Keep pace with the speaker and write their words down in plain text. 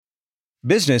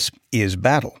Business is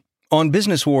battle. On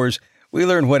Business Wars, we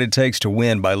learn what it takes to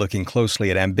win by looking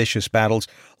closely at ambitious battles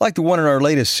like the one in our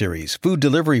latest series, Food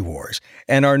Delivery Wars,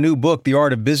 and our new book, The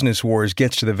Art of Business Wars,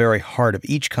 gets to the very heart of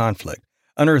each conflict,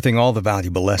 unearthing all the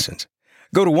valuable lessons.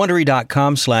 Go to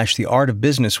Wondery.com/The Art of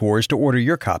Business Wars to order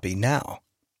your copy now.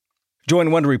 Join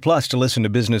Wondery Plus to listen to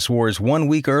Business Wars 1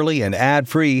 week early and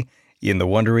ad-free in the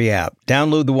Wondery app.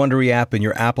 Download the Wondery app in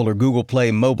your Apple or Google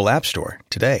Play mobile app store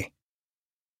today.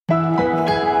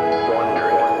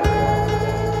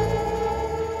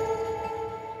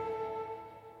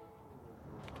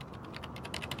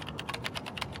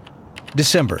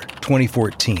 December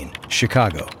 2014,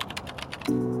 Chicago.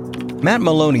 Matt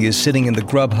Maloney is sitting in the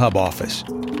Grubhub office.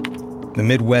 The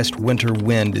Midwest winter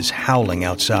wind is howling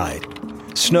outside.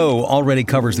 Snow already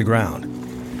covers the ground.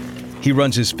 He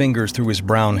runs his fingers through his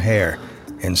brown hair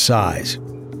and sighs.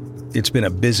 It's been a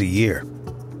busy year.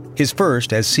 His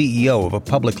first as CEO of a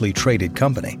publicly traded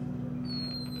company.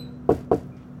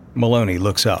 Maloney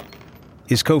looks up.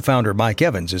 His co-founder Mike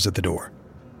Evans is at the door.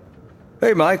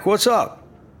 "Hey Mike, what's up?"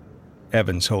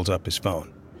 Evans holds up his phone.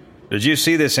 "Did you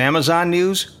see this Amazon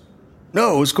news?"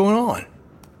 "No, what's going on?"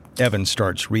 Evans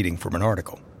starts reading from an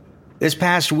article. "This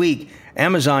past week,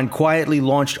 Amazon quietly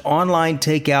launched online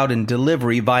takeout and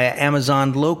delivery via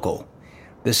Amazon Local.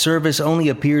 The service only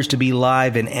appears to be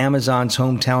live in Amazon's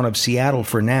hometown of Seattle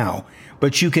for now,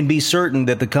 but you can be certain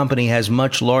that the company has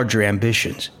much larger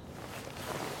ambitions."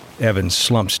 Evans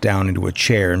slumps down into a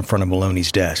chair in front of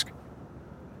Maloney's desk.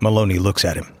 Maloney looks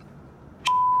at him.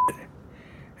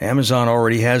 "Amazon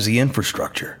already has the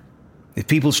infrastructure. If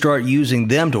people start using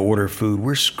them to order food,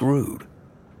 we're screwed."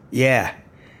 "Yeah,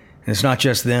 and it's not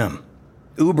just them.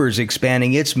 Uber's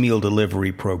expanding its meal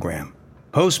delivery program.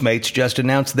 Postmates just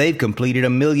announced they've completed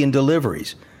 1 million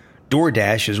deliveries.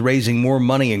 DoorDash is raising more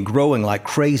money and growing like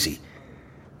crazy.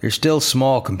 They're still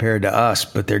small compared to us,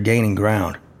 but they're gaining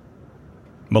ground."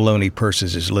 Maloney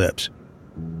purses his lips.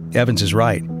 Evans is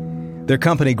right. Their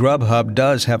company Grubhub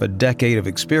does have a decade of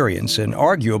experience and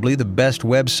arguably the best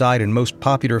website and most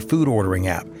popular food ordering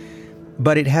app.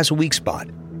 But it has a weak spot.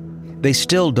 They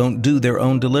still don't do their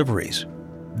own deliveries.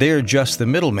 They're just the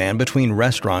middleman between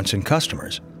restaurants and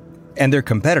customers. And their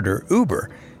competitor, Uber,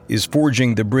 is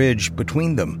forging the bridge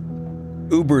between them.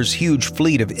 Uber's huge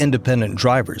fleet of independent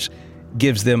drivers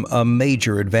gives them a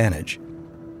major advantage.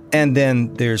 And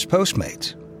then there's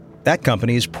Postmates. That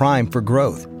company is primed for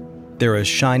growth. They're a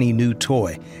shiny new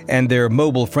toy, and their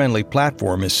mobile-friendly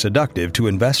platform is seductive to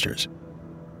investors.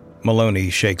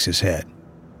 Maloney shakes his head.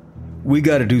 "We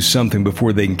gotta do something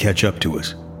before they can catch up to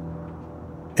us."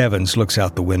 Evans looks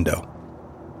out the window,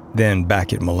 then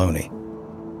back at Maloney.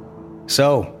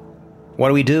 "So, what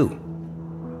do we do?"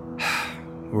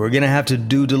 "We're gonna have to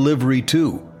do delivery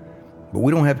too, but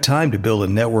we don't have time to build a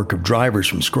network of drivers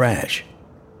from scratch.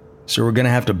 So we're gonna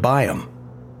have to buy them."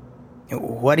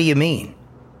 "What do you mean?"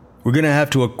 "We're going to have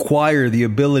to acquire the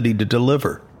ability to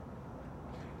deliver."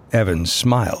 Evans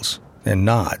smiles and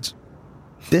nods.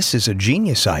 This is a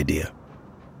genius idea.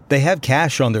 They have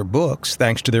cash on their books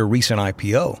thanks to their recent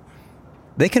IPO.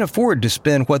 They can afford to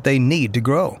spend what they need to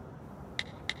grow.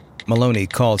 Maloney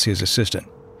calls his assistant.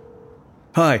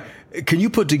 "Hi, can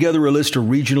you put together a list of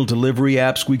regional delivery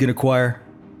apps we can acquire?"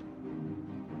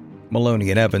 Maloney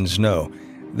and Evans know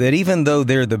that even though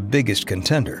they're the biggest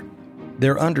contender,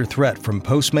 they're under threat from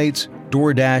Postmates,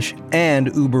 DoorDash,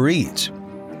 and Uber Eats.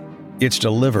 It's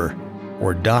deliver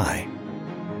or die.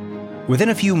 Within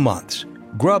a few months,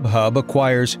 Grubhub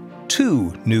acquires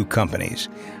 2 new companies,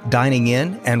 Dining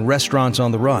In and Restaurants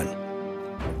on the Run.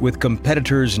 With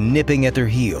competitors nipping at their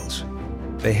heels,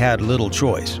 they had little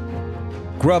choice.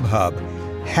 Grubhub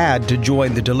had to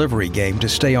join the delivery game to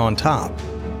stay on top,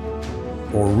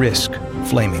 or risk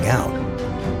flaming out.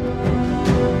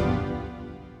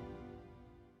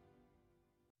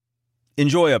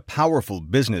 Enjoy a powerful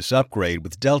business upgrade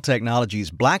with Dell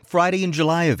Technologies' Black Friday and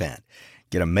July event.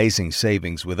 Get amazing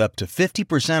savings with up to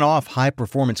 50% off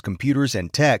high-performance computers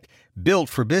and tech built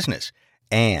for business.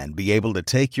 And be able to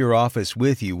take your office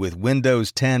with you with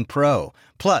Windows 10 Pro.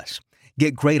 Plus,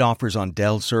 get great offers on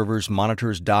Dell servers,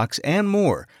 monitors, docks, and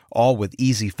more, all with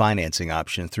easy financing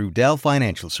options through Dell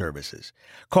Financial Services.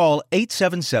 Call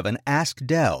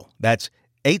 877-ASK-DELL. That's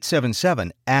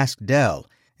 877-ASK-DELL.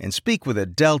 And speak with a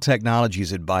Dell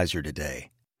Technologies advisor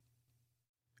today.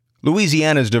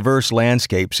 Louisiana's diverse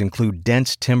landscapes include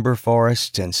dense timber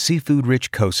forests and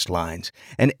seafood-rich coastlines.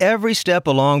 And every step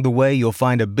along the way, you'll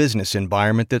find a business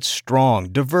environment that's strong,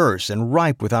 diverse, and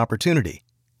ripe with opportunity.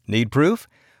 Need proof?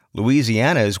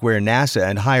 Louisiana is where NASA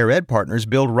and higher ed partners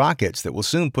build rockets that will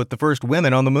soon put the first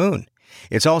women on the moon.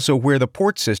 It's also where the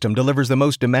port system delivers the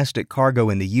most domestic cargo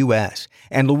in the U.S.,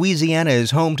 and Louisiana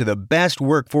is home to the best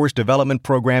workforce development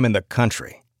program in the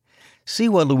country. See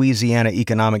what Louisiana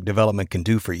Economic Development can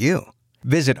do for you.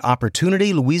 Visit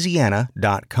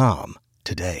OpportunityLouisiana.com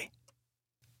today.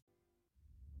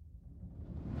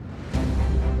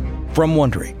 From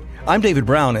Wondery, I'm David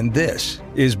Brown, and this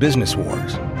is Business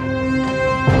Wars.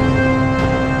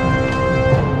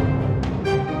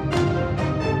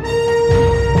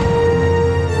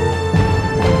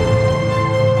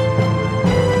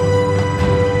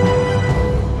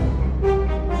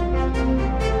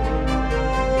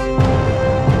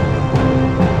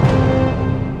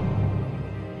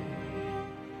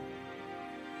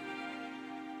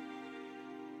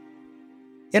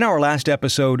 In our last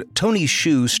episode, Tony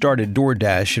Xu started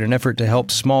DoorDash in an effort to help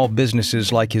small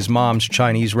businesses like his mom's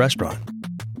Chinese restaurant.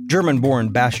 German-born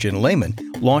Bastian Lehmann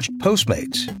launched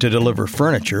Postmates to deliver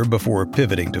furniture before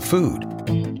pivoting to food.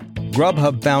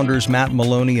 Grubhub founders Matt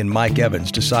Maloney and Mike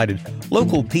Evans decided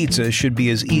local pizza should be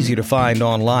as easy to find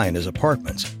online as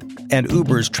apartments. And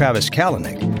Uber's Travis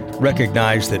Kalanick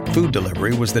recognized that food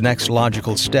delivery was the next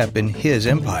logical step in his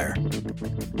empire.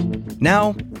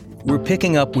 Now, we're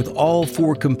picking up with all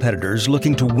four competitors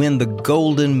looking to win the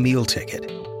golden meal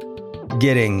ticket.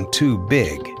 Getting too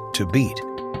big to beat.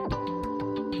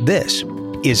 This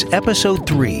is Episode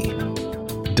 3,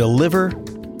 Deliver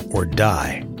or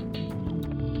Die.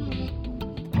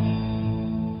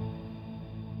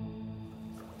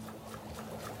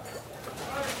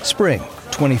 Spring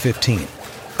 2015,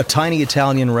 a tiny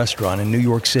Italian restaurant in New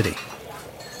York City.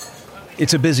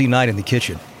 It's a busy night in the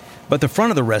kitchen, but the front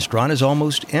of the restaurant is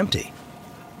almost empty.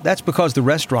 That's because the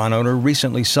restaurant owner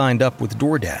recently signed up with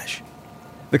DoorDash.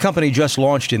 The company just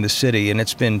launched in the city and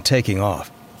it's been taking off.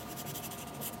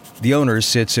 The owner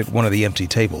sits at one of the empty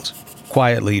tables,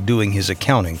 quietly doing his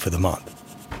accounting for the month.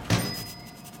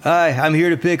 Hi, I'm here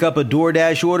to pick up a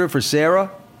DoorDash order for Sarah.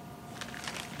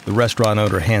 The restaurant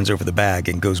owner hands over the bag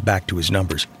and goes back to his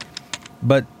numbers.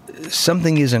 But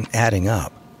something isn't adding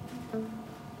up.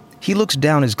 He looks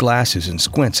down his glasses and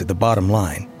squints at the bottom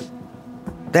line.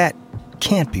 That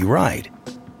can't be right.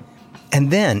 And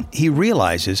then he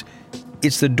realizes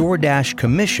it's the DoorDash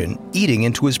commission eating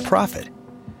into his profit.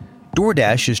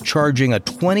 DoorDash is charging a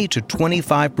 20 to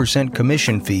 25%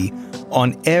 commission fee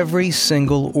on every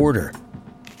single order.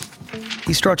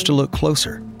 He starts to look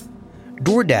closer.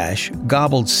 DoorDash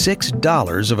gobbled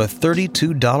 $6 of a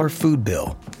 $32 food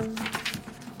bill.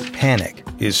 Panic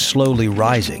is slowly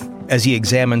rising as he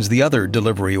examines the other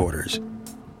delivery orders.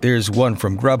 There's one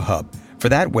from Grubhub. For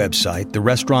that website, the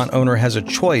restaurant owner has a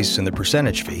choice in the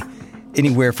percentage fee,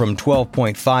 anywhere from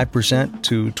 12.5%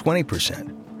 to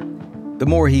 20%. The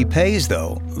more he pays,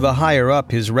 though, the higher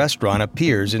up his restaurant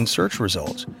appears in search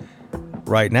results.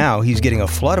 Right now, he's getting a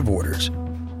flood of orders,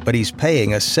 but he's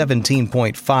paying a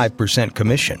 17.5%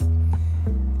 commission.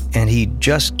 And he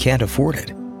just can't afford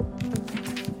it.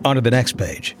 On to the next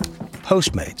page.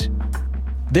 Postmates.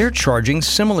 They're charging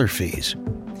similar fees.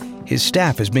 His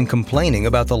staff has been complaining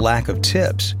about the lack of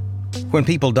tips. When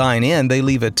people dine in, they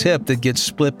leave a tip that gets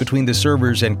split between the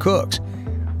servers and cooks.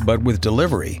 But with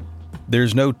delivery,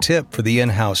 there's no tip for the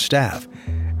in-house staff,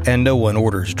 and no one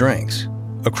orders drinks,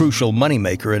 a crucial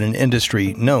moneymaker in an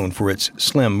industry known for its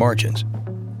slim margins.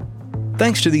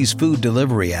 Thanks to these food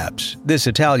delivery apps, this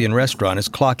Italian restaurant is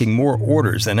clocking more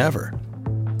orders than ever.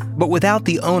 But without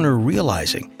the owner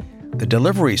realizing, the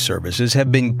delivery services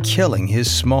have been killing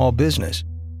his small business.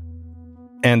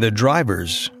 And the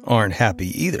drivers aren't happy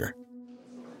either.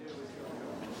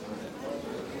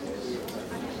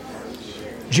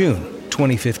 June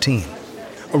 2015.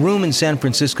 A room in San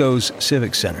Francisco's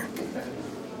Civic Center.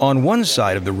 On one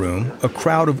side of the room, a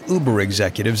crowd of Uber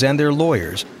executives and their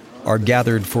lawyers are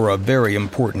gathered for a very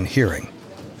important hearing.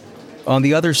 On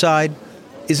the other side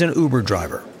is an Uber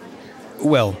driver.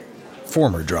 Well,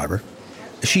 former driver.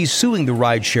 She's suing the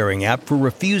ride-sharing app for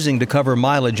refusing to cover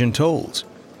mileage and tolls.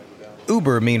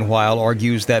 Uber, meanwhile,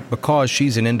 argues that because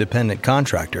she's an independent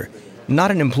contractor, not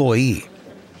an employee,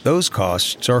 those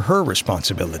costs are her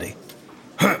responsibility.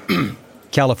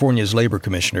 California's labor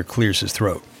commissioner clears his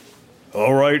throat.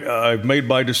 All right, I've made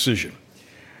my decision.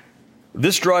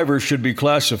 This driver should be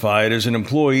classified as an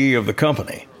employee of the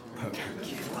company.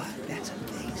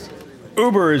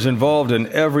 Uber is involved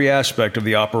in every aspect of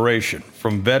the operation,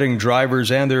 from vetting drivers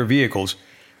and their vehicles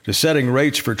to setting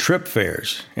rates for trip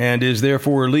fares, and is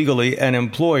therefore legally an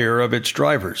employer of its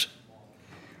drivers.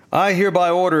 I hereby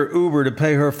order Uber to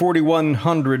pay her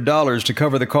 $4,100 to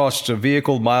cover the costs of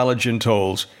vehicle mileage and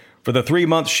tolls for the 3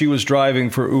 months she was driving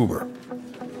for Uber.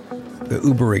 The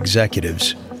Uber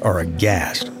executives are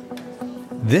aghast.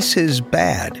 This is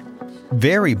bad.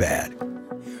 Very bad.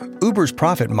 Uber's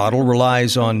profit model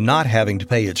relies on not having to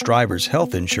pay its drivers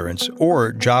health insurance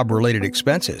or job-related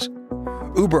expenses.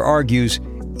 Uber argues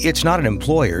it's not an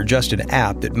employer, just an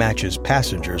app that matches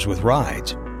passengers with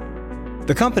rides.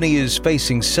 The company is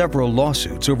facing several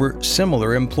lawsuits over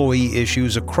similar employee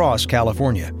issues across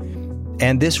California,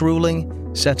 and this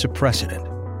ruling sets a precedent.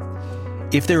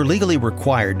 If they're legally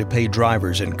required to pay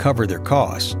drivers and cover their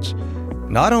costs,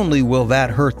 not only will that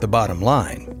hurt the bottom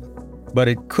line, but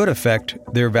it could affect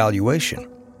their valuation.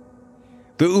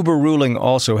 The Uber ruling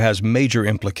also has major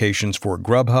implications for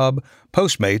Grubhub,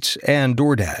 Postmates, and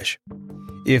DoorDash.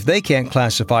 If they can't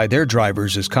classify their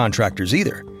drivers as contractors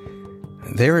either,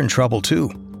 they're in trouble too,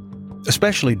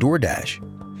 especially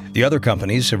DoorDash. The other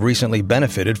companies have recently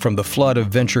benefited from the flood of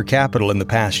venture capital in the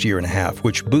past year and a half,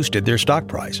 which boosted their stock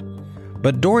price.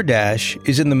 But DoorDash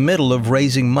is in the middle of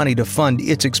raising money to fund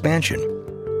its expansion.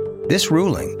 This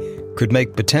ruling could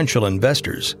make potential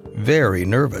investors very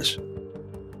nervous.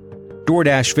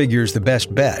 DoorDash figures the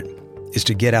best bet is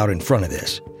to get out in front of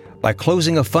this by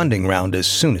closing a funding round as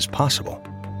soon as possible.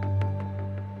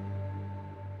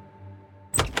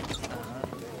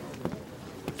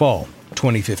 Fall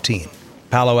 2015,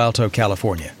 Palo Alto,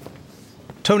 California.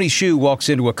 Tony Xu walks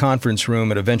into a conference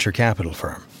room at a venture capital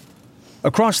firm.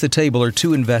 Across the table are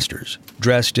two investors,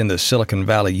 dressed in the Silicon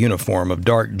Valley uniform of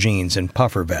dark jeans and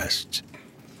puffer vests.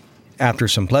 After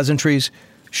some pleasantries,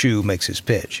 Xu makes his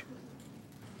pitch.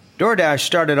 DoorDash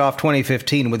started off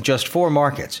 2015 with just 4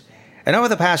 markets, and over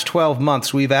the past 12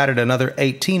 months we've added another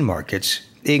 18 markets,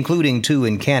 including 2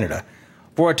 in Canada,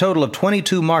 for a total of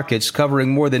 22 markets covering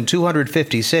more than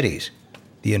 250 cities.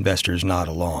 The investors nod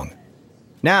along.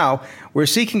 Now, we're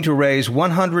seeking to raise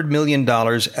 $100 million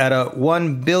at a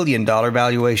 $1 billion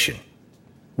valuation.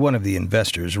 One of the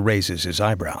investors raises his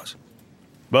eyebrows.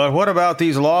 But what about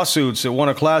these lawsuits that want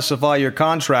to classify your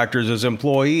contractors as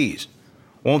employees?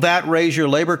 Won't that raise your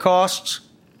labor costs?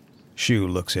 Xu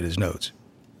looks at his notes.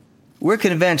 We're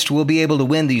convinced we'll be able to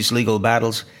win these legal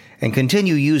battles and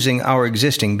continue using our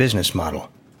existing business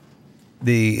model.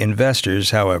 The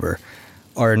investors, however,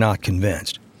 are not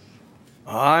convinced.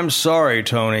 I'm sorry,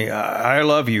 Tony. I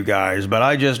love you guys, but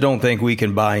I just don't think we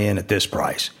can buy in at this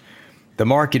price. The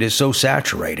market is so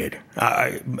saturated.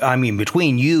 I mean,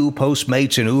 between you,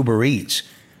 Postmates, and Uber Eats,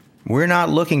 we're not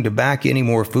looking to back any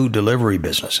more food delivery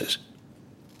businesses.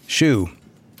 Xu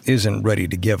isn't ready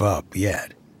to give up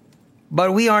yet.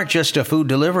 But we aren't just a food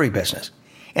delivery business.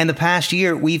 In the past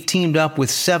year, we've teamed up with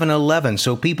 7-Eleven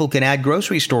so people can add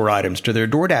grocery store items to their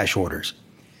DoorDash orders.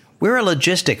 We're a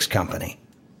logistics company.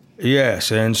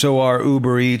 Yes, and so are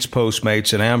Uber Eats,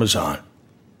 Postmates, and Amazon.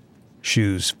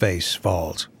 Xu's face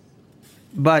falls.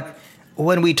 But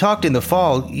when we talked in the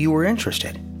fall, you were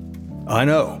interested. I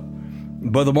know,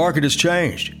 but the market has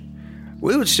changed.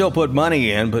 We would still put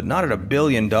money in, but not at $1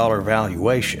 billion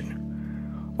valuation.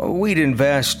 We'd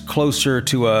invest closer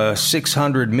to a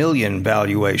 $600 million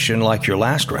valuation like your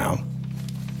last round.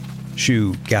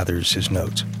 Xu gathers his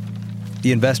notes.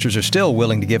 The investors are still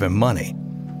willing to give him money,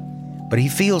 but he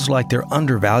feels like they're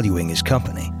undervaluing his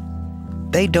company.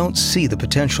 They don't see the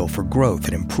potential for growth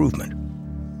and improvement.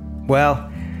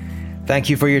 Well, thank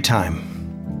you for your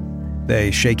time. They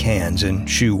shake hands and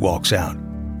Xu walks out.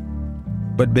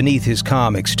 But beneath his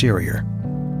calm exterior,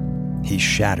 he's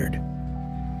shattered.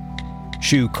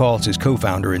 Xu calls his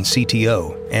co-founder and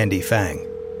CTO, Andy Fang.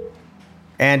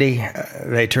 Andy,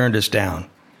 they turned us down.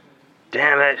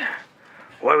 Damn it.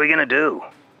 What are we going to do?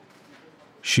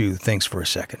 Xu thinks for a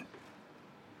second.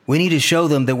 We need to show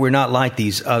them that we're not like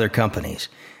these other companies,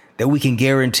 that we can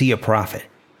guarantee a profit.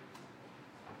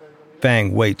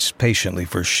 Fang waits patiently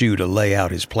for Xu to lay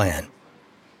out his plan.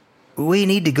 We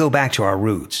need to go back to our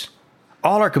roots.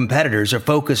 All our competitors are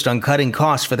focused on cutting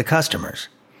costs for the customers.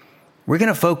 We're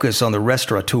going to focus on the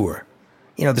restaurateur.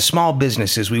 The small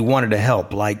businesses we wanted to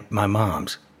help, like my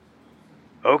mom's.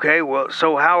 Okay, well,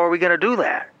 so how are we going to do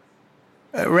that?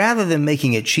 Rather than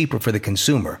making it cheaper for the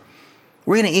consumer,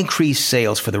 we're going to increase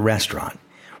sales for the restaurant.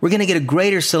 We're going to get a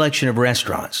greater selection of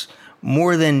restaurants,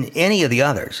 more than any of the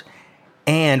others,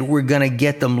 and we're going to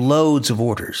get them loads of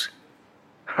orders.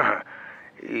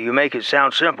 You make it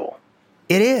sound simple.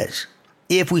 It is.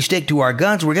 If we stick to our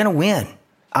guns, we're going to win.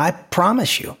 I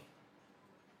promise you.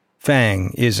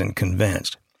 Fang isn't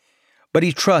convinced, but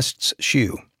he trusts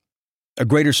Xu. A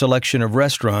greater selection of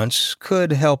restaurants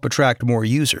could help attract more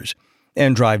users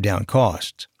and drive down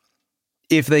costs.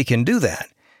 If they can do that,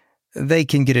 they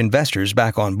can get investors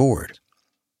back on board.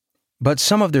 But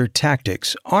some of their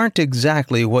tactics aren't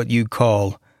exactly what you'd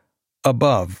call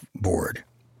above board.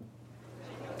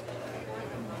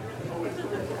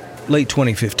 Late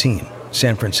 2015,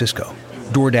 San Francisco.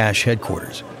 DoorDash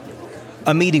headquarters.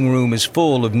 A meeting room is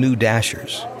full of new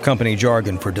Dashers, company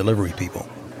jargon for delivery people.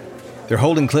 They're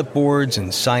holding clipboards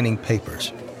and signing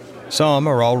papers. Some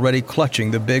are already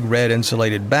clutching the big red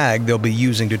insulated bag they'll be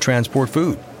using to transport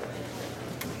food.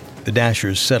 The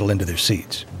Dashers settle into their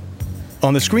seats.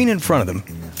 On the screen in front of them,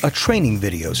 a training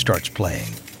video starts playing.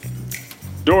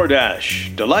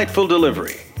 DoorDash, delightful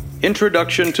delivery.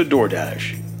 Introduction to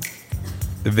DoorDash.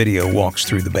 The video walks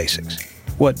through the basics.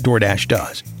 What DoorDash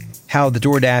does, how the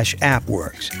DoorDash app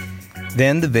works.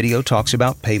 Then the video talks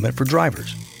about payment for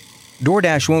drivers.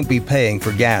 DoorDash won't be paying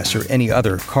for gas or any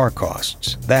other car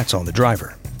costs. That's on the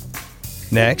driver.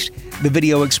 Next, the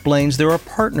video explains there are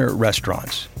partner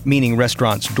restaurants, meaning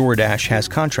restaurants DoorDash has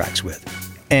contracts with,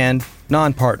 and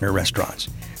non-partner restaurants.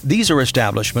 These are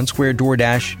establishments where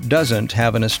DoorDash doesn't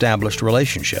have an established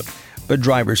relationship, but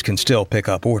drivers can still pick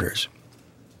up orders.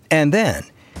 And then,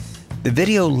 the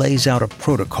video lays out a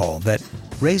protocol that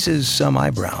raises some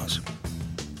eyebrows.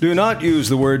 Do not use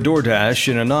the word DoorDash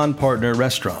in a non-partner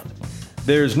restaurant.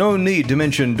 There's no need to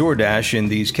mention DoorDash in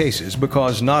these cases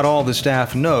because not all the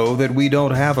staff know that we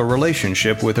don't have a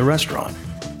relationship with the restaurant.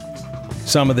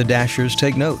 Some of the Dashers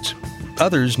take notes,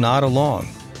 others nod along.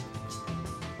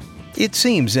 It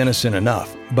seems innocent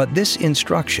enough, but this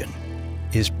instruction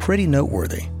is pretty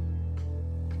noteworthy.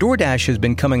 DoorDash has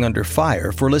been coming under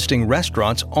fire for listing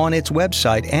restaurants on its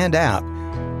website and app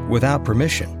without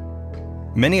permission.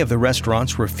 Many of the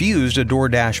restaurants refused a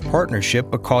DoorDash partnership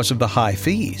because of the high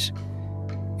fees.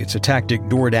 It's a tactic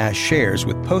DoorDash shares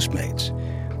with Postmates,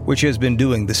 which has been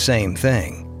doing the same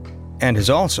thing, and has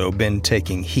also been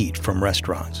taking heat from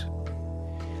restaurants.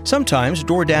 Sometimes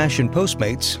DoorDash and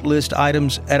Postmates list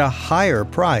items at a higher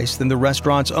price than the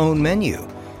restaurant's own menu,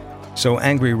 so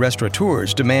angry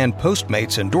restaurateurs demand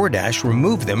Postmates and DoorDash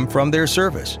remove them from their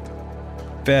service.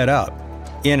 Fed up,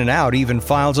 In-N-Out even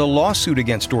files a lawsuit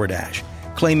against DoorDash,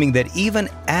 claiming that even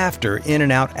after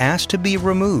In-N-Out asked to be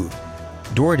removed,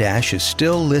 DoorDash is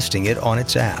still listing it on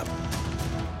its app.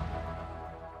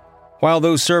 While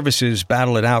those services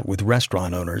battle it out with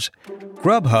restaurant owners,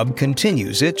 Grubhub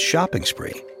continues its shopping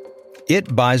spree.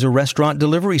 It buys a restaurant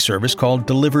delivery service called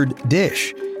Delivered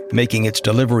Dish, making its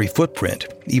delivery footprint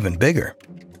even bigger.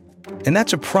 And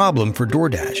that's a problem for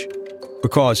DoorDash,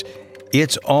 because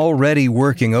it's already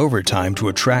working overtime to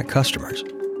attract customers.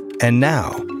 And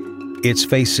now, it's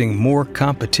facing more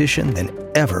competition than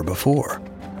ever before.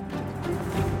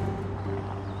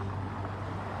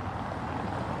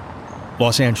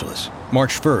 Los Angeles,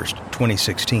 March 1st,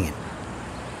 2016.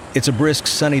 It's a brisk,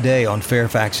 sunny day on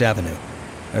Fairfax Avenue.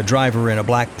 A driver in a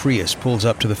black Prius pulls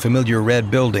up to the familiar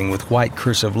red building with white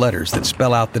cursive letters that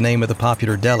spell out the name of the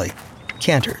popular deli,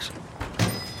 Canter's.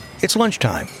 It's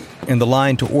lunchtime, and the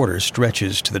line to order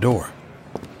stretches to the door.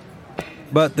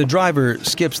 But the driver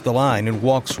skips the line and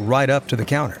walks right up to the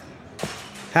counter.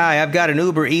 Hi, I've got an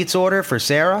Uber Eats order for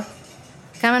Sarah.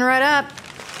 Coming right up.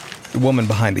 The woman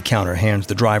behind the counter hands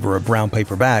the driver a brown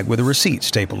paper bag with a receipt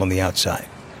stapled on the outside.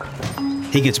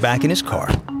 He gets back in his car.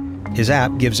 His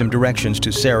app gives him directions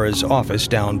to Sarah's office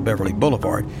down Beverly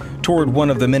Boulevard, toward one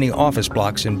of the many office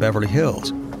blocks in Beverly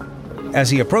Hills. As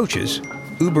he approaches,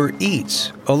 Uber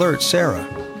Eats alerts Sarah.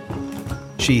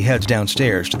 She heads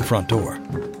downstairs to the front door.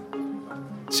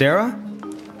 Sarah?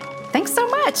 Thanks so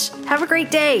much. Have a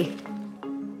great day.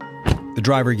 The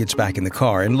driver gets back in the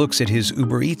car and looks at his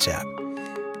Uber Eats app.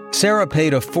 Sarah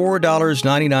paid a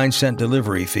 $4.99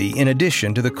 delivery fee in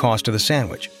addition to the cost of the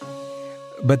sandwich.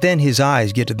 But then his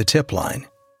eyes get to the tip line.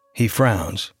 He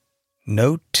frowns.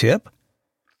 No tip?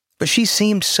 But she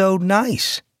seemed so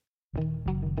nice.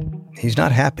 He's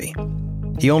not happy.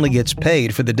 He only gets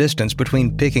paid for the distance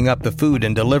between picking up the food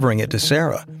and delivering it to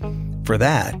Sarah. For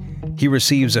that, he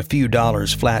receives a few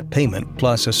dollars flat payment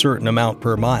plus a certain amount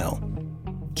per mile.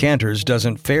 Canter's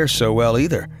doesn't fare so well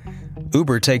either.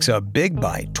 Uber takes a big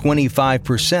bite,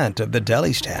 25% of the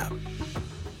deli's tab.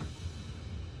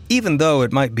 Even though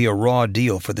it might be a raw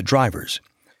deal for the drivers,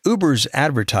 Uber's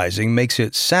advertising makes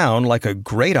it sound like a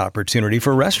great opportunity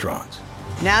for restaurants.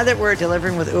 Now that we're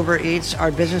delivering with Uber Eats,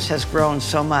 our business has grown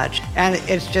so much, and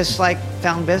it's just like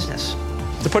found business.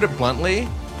 To put it bluntly,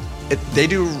 they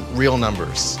do real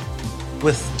numbers.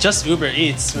 With just Uber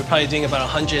Eats, we're probably doing about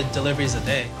 100 deliveries a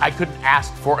day. I couldn't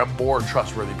ask for a more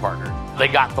trustworthy partner. They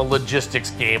got the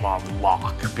logistics game on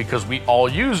lock because we all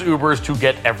use Ubers to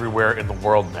get everywhere in the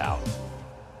world now.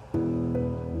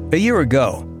 A year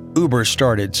ago, Uber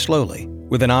started slowly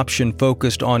with an option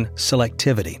focused on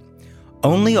selectivity,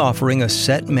 only offering a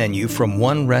set menu from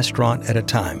one restaurant at a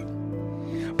time.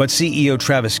 But CEO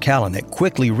Travis Kalanick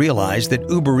quickly realized that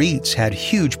Uber Eats had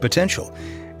huge potential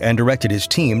and directed his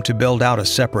team to build out a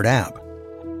separate app.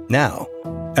 Now,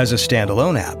 as a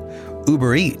standalone app,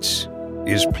 Uber Eats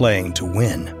is playing to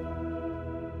win.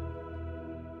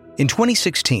 In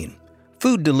 2016,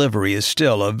 food delivery is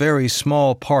still a very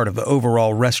small part of the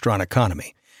overall restaurant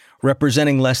economy,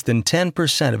 representing less than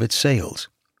 10% of its sales.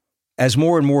 As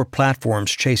more and more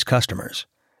platforms chase customers,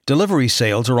 delivery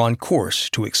sales are on course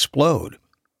to explode.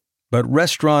 But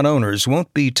restaurant owners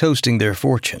won't be toasting their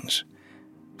fortunes.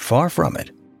 Far from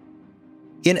it.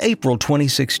 In April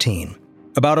 2016,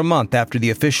 about a month after the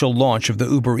official launch of the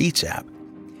Uber Eats app,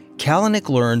 Kalanick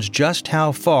learns just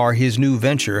how far his new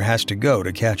venture has to go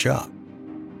to catch up.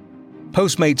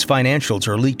 Postmates financials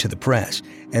are leaked to the press,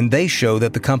 and they show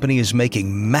that the company is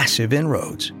making massive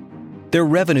inroads. Their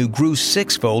revenue grew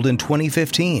sixfold in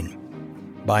 2015.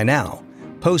 By now,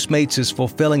 Postmates is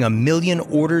fulfilling 1 million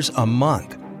orders a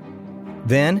month.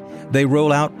 Then, they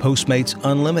roll out Postmates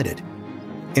Unlimited.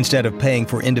 Instead of paying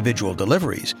for individual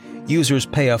deliveries, users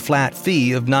pay a flat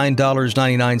fee of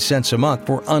 $9.99 a month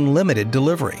for unlimited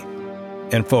delivery.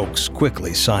 And folks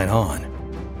quickly sign on.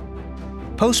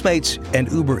 Postmates and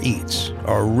Uber Eats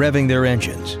are revving their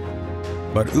engines.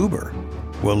 But Uber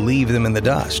will leave them in the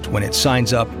dust when it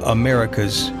signs up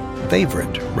America's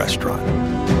favorite restaurant.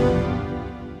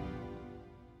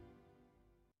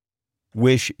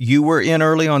 Wish you were in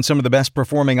early on some of the best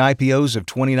performing IPOs of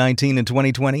 2019 and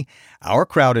 2020? Our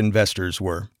Crowd investors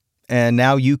were. And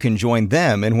now you can join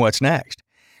them in what's next.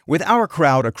 With Our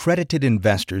Crowd, accredited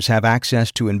investors have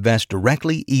access to invest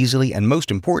directly, easily, and most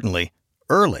importantly,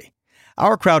 early.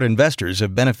 Our Crowd investors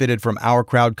have benefited from Our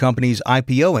Crowd companies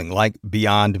IPOing like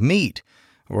Beyond Meat,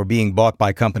 or being bought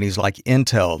by companies like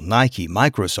Intel, Nike,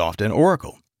 Microsoft, and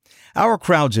Oracle. Our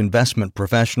Crowd's investment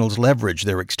professionals leverage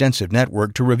their extensive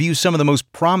network to review some of the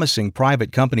most promising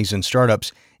private companies and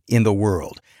startups in the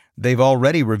world. They've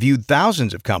already reviewed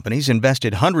thousands of companies,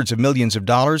 invested hundreds of millions of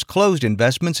dollars, closed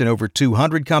investments in over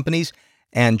 200 companies,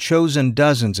 and chosen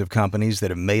dozens of companies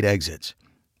that have made exits.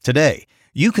 Today,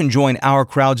 you can join Our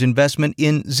Crowd's investment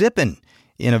in Zippin,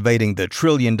 innovating the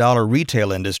trillion-dollar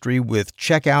retail industry with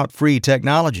checkout-free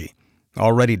technology.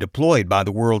 Already deployed by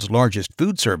the world's largest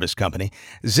food service company,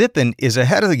 Zippin is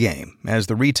ahead of the game as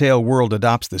the retail world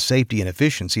adopts the safety and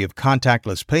efficiency of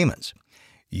contactless payments.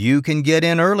 You can get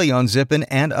in early on Zippin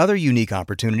and other unique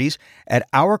opportunities at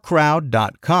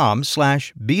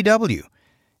ourcrowd.com/BW.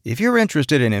 If you're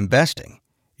interested in investing,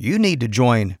 you need to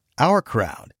join Our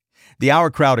Crowd. The Our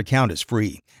Crowd account is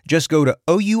free. Just go to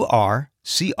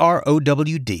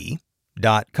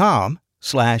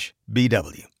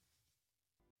ourcrowd.com/BW.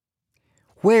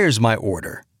 Where's my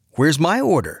order? Where's my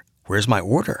order? Where's my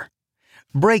order?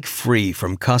 Break free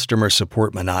from customer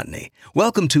support monotony.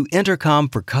 Welcome to Intercom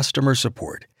for Customer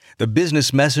Support, the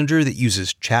business messenger that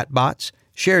uses chatbots,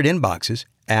 shared inboxes,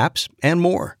 apps, and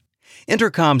more.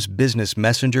 Intercom's business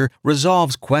messenger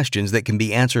resolves questions that can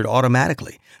be answered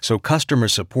automatically, so customer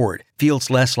support feels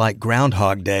less like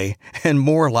Groundhog Day and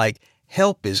more like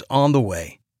help is on the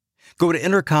way. Go to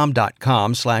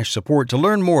intercom.com/support to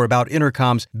learn more about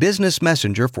Intercom's business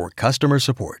messenger for customer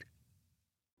support.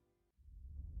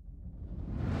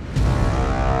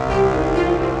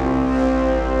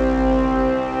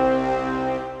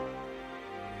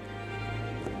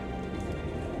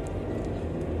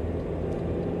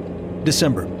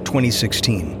 December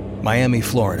 2016, Miami,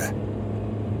 Florida.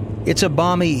 It's a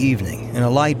balmy evening and a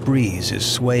light breeze is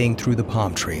swaying through the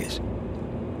palm trees.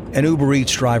 An Uber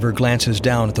Eats driver glances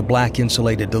down at the black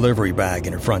insulated delivery bag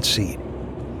in her front seat.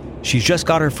 She's just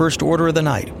got her first order of the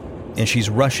night, and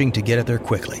she's rushing to get it there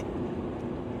quickly.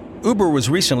 Uber was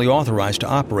recently authorized to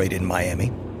operate in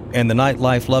Miami, and the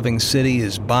nightlife-loving city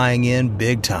is buying in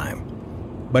big time.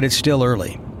 But it's still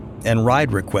early, and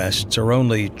ride requests are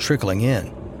only trickling in.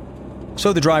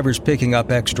 So the driver's picking up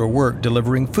extra work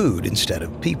delivering food instead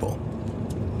of people.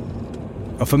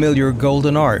 A familiar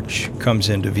golden arch comes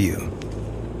into view.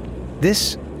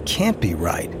 This can't be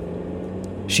right.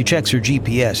 She checks her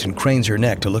GPS and cranes her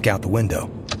neck to look out the window,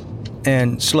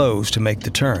 and slows to make the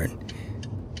turn.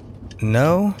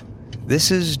 No,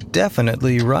 this is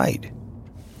definitely right.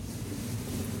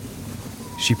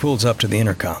 She pulls up to the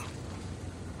intercom.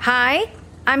 Hi,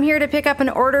 I'm here to pick up an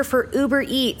order for Uber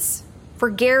Eats,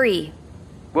 for Gary.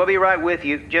 We'll be right with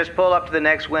you. Just pull up to the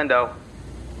next window.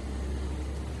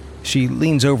 She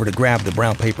leans over to grab the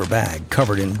brown paper bag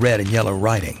covered in red and yellow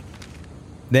writing.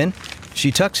 Then, she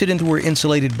tucks it into her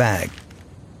insulated bag.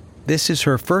 This is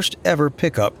her first ever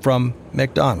pickup from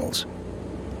McDonald's,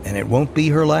 and it won't be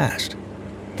her last.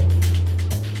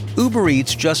 Uber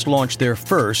Eats just launched their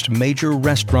first major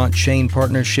restaurant chain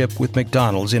partnership with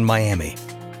McDonald's in Miami,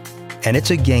 and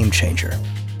it's a game changer.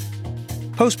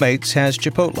 Postmates has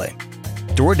Chipotle,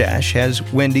 DoorDash has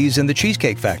Wendy's and the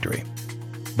Cheesecake Factory.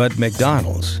 But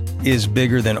McDonald's is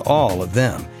bigger than all of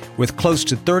them, with close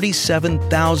to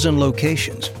 37,000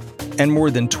 locations and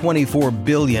more than $24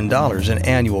 billion in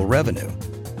annual revenue.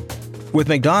 With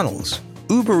McDonald's,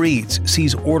 Uber Eats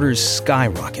sees orders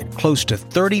skyrocket close to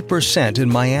 30% in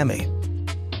Miami.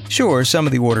 Sure, some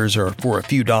of the orders are for a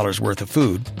few dollars worth of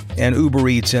food, and Uber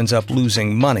Eats ends up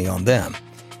losing money on them.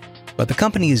 But the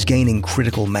company is gaining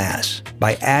critical mass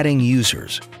by adding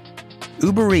users.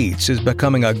 Uber Eats is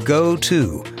becoming a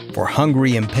go-to for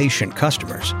hungry, impatient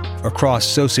customers across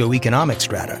socioeconomic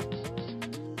strata.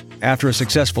 After a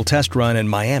successful test run in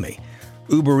Miami,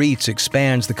 Uber Eats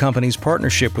expands the company's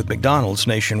partnership with McDonald's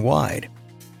nationwide.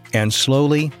 And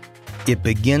slowly, it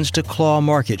begins to claw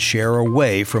market share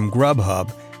away from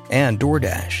Grubhub and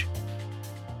DoorDash.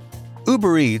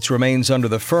 Uber Eats remains under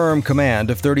the firm command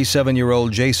of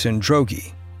 37-year-old Jason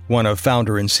Droege, one of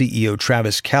founder and CEO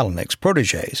Travis Kalanick's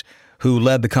protégés, who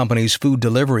led the company's food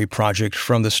delivery project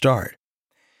from the start.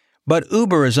 But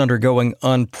Uber is undergoing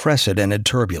unprecedented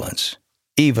turbulence,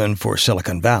 even for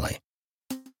Silicon Valley.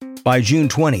 By June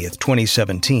 20th,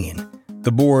 2017,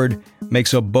 the board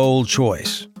makes a bold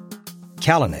choice.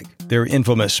 Kalanick, their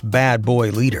infamous bad boy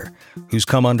leader, who's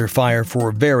come under fire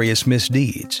for various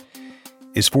misdeeds,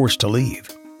 is forced to leave.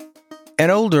 An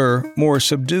older, more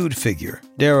subdued figure,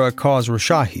 Dara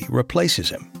Khosrowshahi, replaces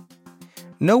him.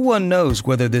 No one knows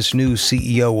whether this new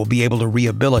CEO will be able to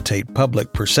rehabilitate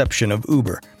public perception of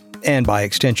Uber, and by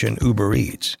extension, Uber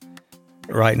Eats.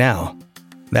 Right now,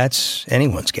 that's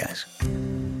anyone's guess.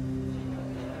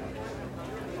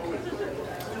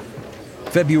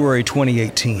 February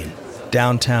 2018,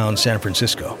 downtown San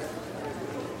Francisco.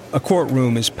 A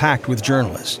courtroom is packed with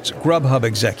journalists, Grubhub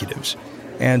executives,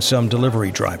 and some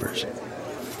delivery drivers.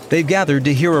 They've gathered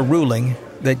to hear a ruling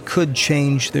that could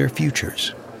change their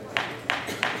futures.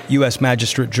 U.S.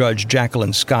 Magistrate Judge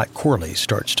Jacqueline Scott Corley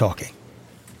starts talking.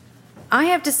 I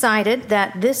have decided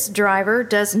that this driver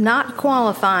does not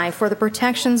qualify for the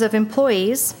protections of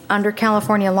employees under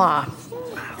California law.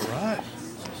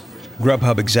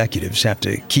 Grubhub executives have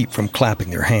to keep from clapping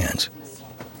their hands.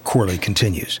 Corley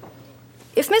continues.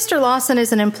 If Mr. Lawson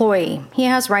is an employee, he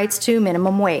has rights to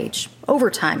minimum wage,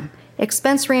 overtime,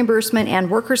 expense reimbursement, and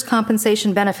workers'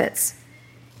 compensation benefits.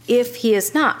 If he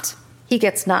is not, he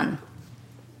gets none.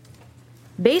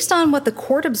 Based on what the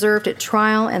court observed at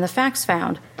trial and the facts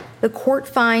found, the court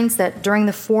finds that during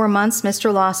the 4 months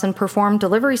Mr. Lawson performed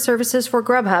delivery services for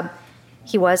Grubhub,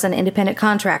 he was an independent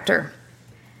contractor.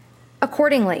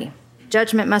 Accordingly,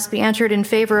 judgment must be entered in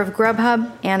favor of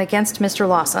Grubhub and against Mr.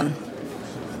 Lawson.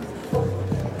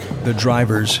 The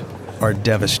drivers are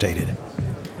devastated.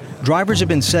 Drivers have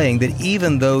been saying that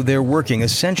even though they're working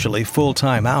essentially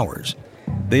full-time hours,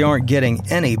 they aren't getting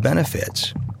any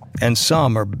benefits, and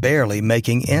some are barely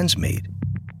making ends meet.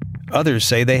 Others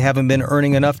say they haven't been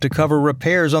earning enough to cover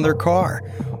repairs on their car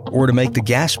or to make the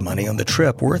gas money on the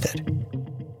trip worth it.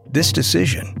 This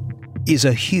decision is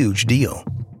a huge deal,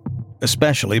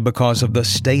 especially because of the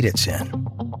state it's in.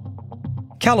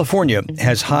 California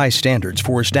has high standards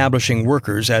for establishing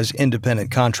workers as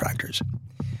independent contractors.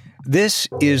 This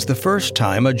is the first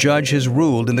time a judge has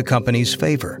ruled in the company's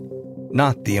favor,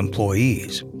 not the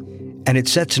employees, and it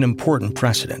sets an important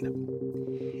precedent.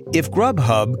 If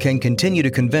Grubhub can continue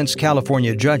to convince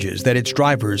California judges that its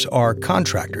drivers are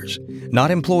contractors,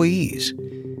 not employees,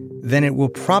 then it will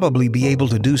probably be able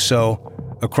to do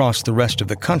so across the rest of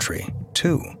the country,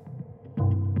 too.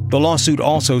 The lawsuit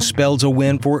also spells a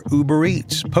win for Uber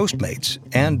Eats, Postmates,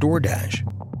 and DoorDash.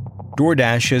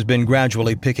 DoorDash has been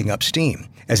gradually picking up steam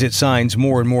as it signs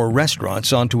more and more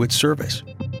restaurants onto its service.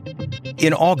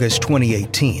 In August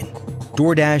 2018,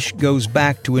 DoorDash goes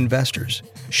back to investors,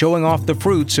 showing off the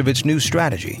fruits of its new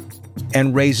strategy,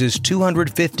 and raises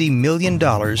 $250 million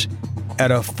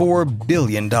at a $4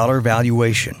 billion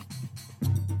valuation.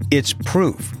 It's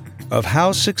proof of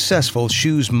how successful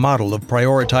Shu's model of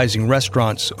prioritizing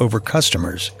restaurants over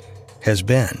customers has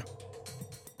been.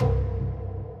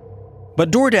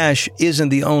 But DoorDash isn't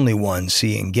the only one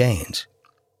seeing gains.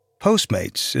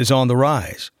 Postmates is on the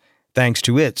rise, thanks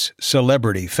to its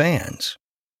celebrity fans.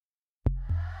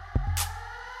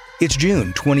 It's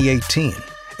June 2018,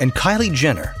 and Kylie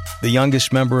Jenner, the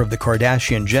youngest member of the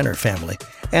Kardashian-Jenner family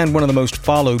and one of the most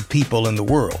followed people in the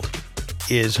world,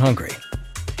 is hungry.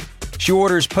 She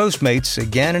orders Postmates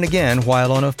again and again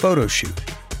while on a photo shoot.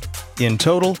 In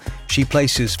total, she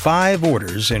places 5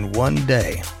 orders in one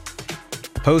day.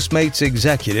 Postmates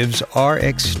executives are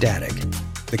ecstatic.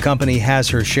 The company has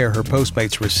her share her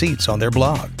Postmates receipts on their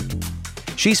blog.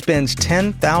 She spends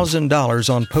 $10,000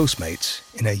 on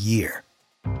Postmates in a year.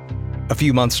 A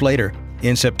few months later,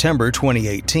 In September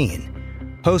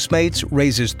 2018, Postmates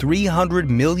raises $300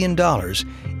 million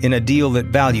in a deal that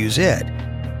values it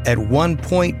at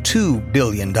 $1.2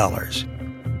 billion.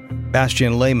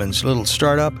 Bastian Lehmann's little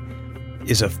startup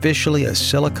is officially a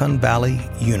Silicon Valley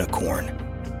unicorn.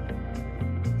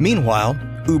 Meanwhile,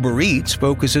 Uber Eats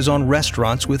focuses on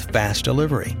restaurants with fast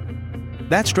delivery.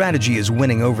 That strategy is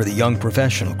winning over the young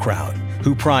professional crowd,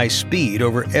 who prize speed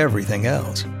over everything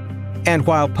else. And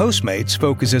while Postmates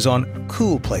focuses on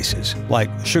cool places like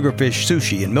Sugarfish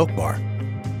Sushi and Milk Bar,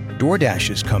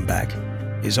 DoorDash's comeback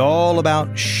is all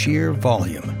about sheer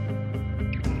volume.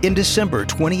 In December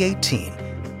 2018,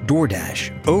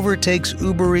 DoorDash overtakes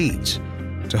Uber Eats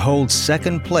to hold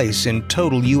second place in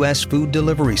total U.S. food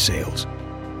delivery sales,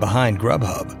 behind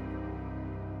Grubhub.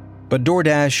 But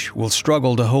DoorDash will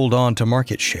struggle to hold on to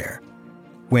market share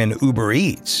when Uber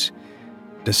Eats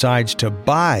decides to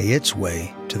buy its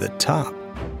way to the top.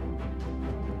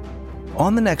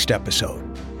 On the next episode,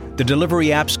 the delivery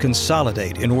apps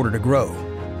consolidate in order to grow,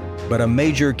 but a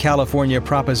major California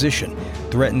proposition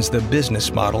threatens the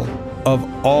business model of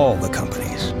all the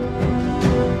companies.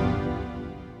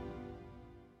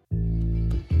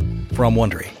 From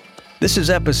Wondery, this is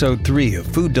episode 3 of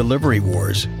Food Delivery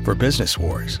Wars for Business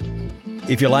Wars.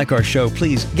 If you like our show,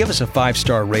 please give us a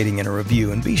 5-star rating and a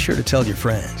review, and be sure to tell your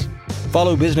friends.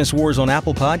 Follow Business Wars on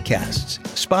Apple Podcasts,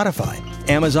 Spotify,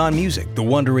 Amazon Music, the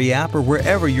Wondery app, or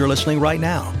wherever you're listening right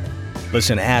now.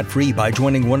 Listen ad-free by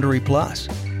joining Wondery Plus.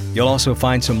 You'll also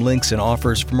find some links and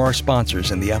offers from our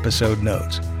sponsors in the episode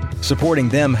notes. Supporting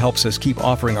them helps us keep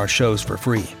offering our shows for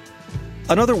free.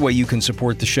 Another way you can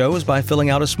support the show is by filling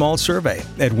out a small survey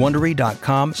at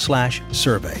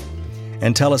Wondery.com/survey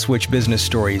and tell us which business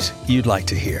stories you'd like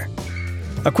to hear.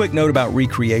 A quick note about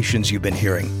recreations you've been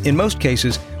hearing. In most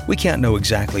cases, we can't know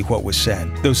exactly what was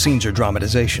said. Those scenes are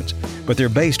dramatizations, but they're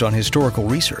based on historical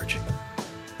research.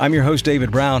 I'm your host,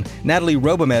 David Brown. Natalie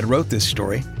Robomed wrote this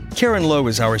story. Karen Lowe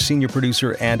is our senior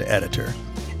producer and editor.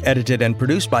 Edited and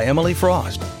produced by Emily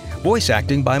Frost. Voice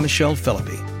acting by Michelle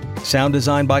Philippi. Sound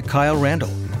design by Kyle Randall.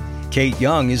 Kate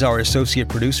Young is our associate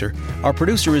producer. Our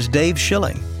producer is Dave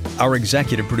Schilling. Our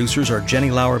executive producers are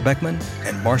Jenny Lauer-Beckman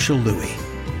and Marshall Louie.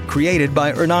 Created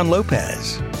by Hernan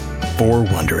Lopez. For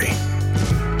Wondery.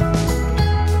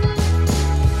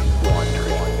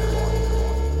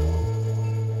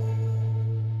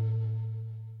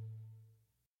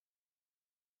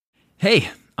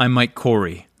 Hey, I'm Mike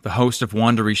Corey, the host of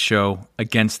Wondery's show,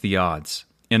 Against the Odds.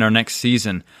 In our next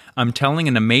season, I'm telling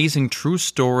an amazing true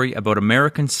story about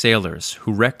American sailors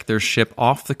who wrecked their ship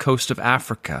off the coast of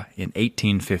Africa in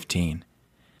 1815.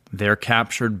 They're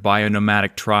captured by a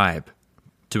nomadic tribe.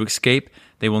 To escape,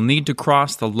 they will need to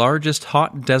cross the largest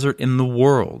hot desert in the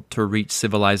world to reach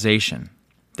civilization.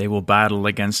 They will battle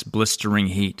against blistering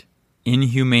heat,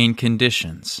 inhumane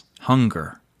conditions,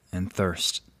 hunger, and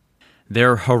thirst.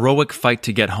 Their heroic fight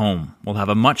to get home will have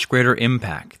a much greater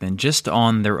impact than just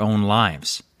on their own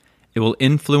lives. It will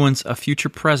influence a future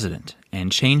president and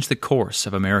change the course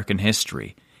of American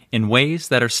history in ways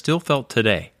that are still felt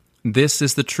today. This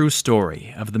is the true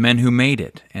story of the men who made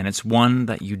it, and it's one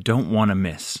that you don't want to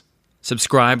miss.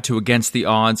 Subscribe to Against the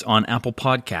Odds on Apple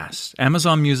Podcasts,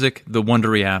 Amazon Music, the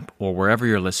Wondery app, or wherever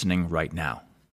you're listening right now.